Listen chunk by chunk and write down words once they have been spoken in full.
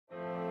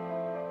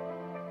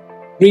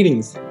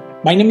Greetings.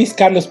 My name is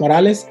Carlos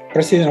Morales,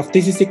 President of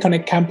TCC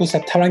Connect Campus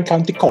at Tarrant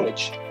County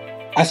College.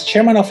 As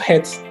Chairman of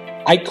Hets,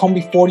 I come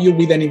before you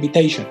with an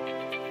invitation.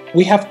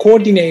 We have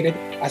coordinated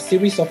a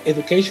series of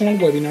educational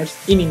webinars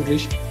in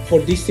English for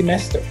this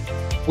semester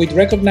with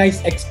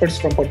recognized experts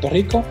from Puerto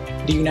Rico,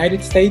 the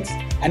United States,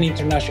 and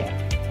international.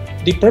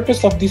 The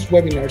purpose of these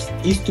webinars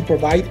is to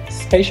provide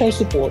special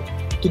support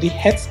to the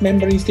Hets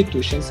member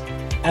institutions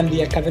and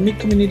the academic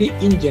community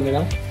in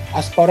general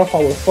as part of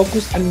our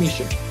focus and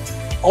mission.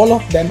 All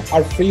of them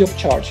are free of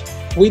charge,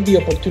 with the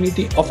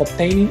opportunity of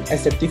obtaining a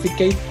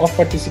certificate of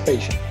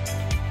participation.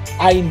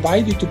 I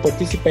invite you to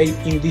participate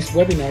in these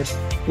webinars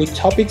with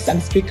topics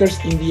and speakers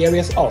in the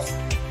areas of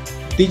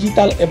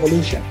digital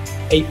evolution,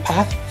 a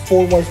path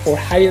forward for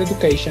higher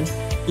education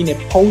in a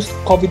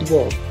post-COVID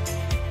world,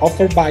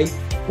 offered by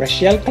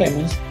Rachel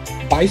Clemons,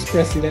 Vice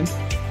President,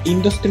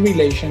 Industry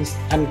Relations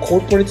and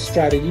Corporate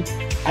Strategy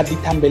at the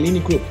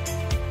Tambellini Group,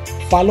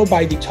 followed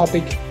by the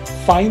topic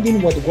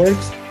Finding What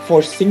Works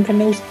for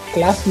Synchronous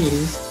Class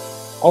Meetings,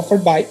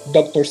 offered by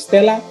Dr.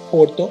 Stella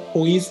Porto,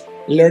 who is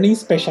Learning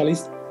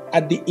Specialist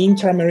at the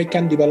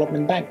Inter-American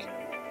Development Bank.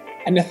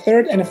 And a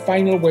third and a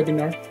final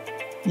webinar,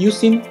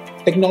 Using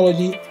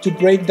Technology to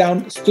Break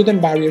Down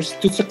Student Barriers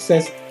to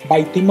Success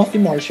by Timothy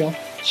Marshall,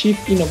 Chief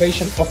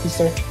Innovation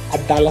Officer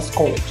at Dallas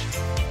College.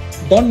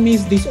 Don't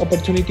miss this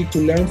opportunity to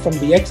learn from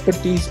the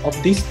expertise of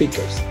these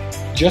speakers.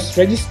 Just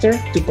register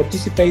to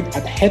participate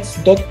at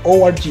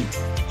hets.org.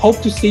 Hope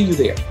to see you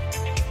there.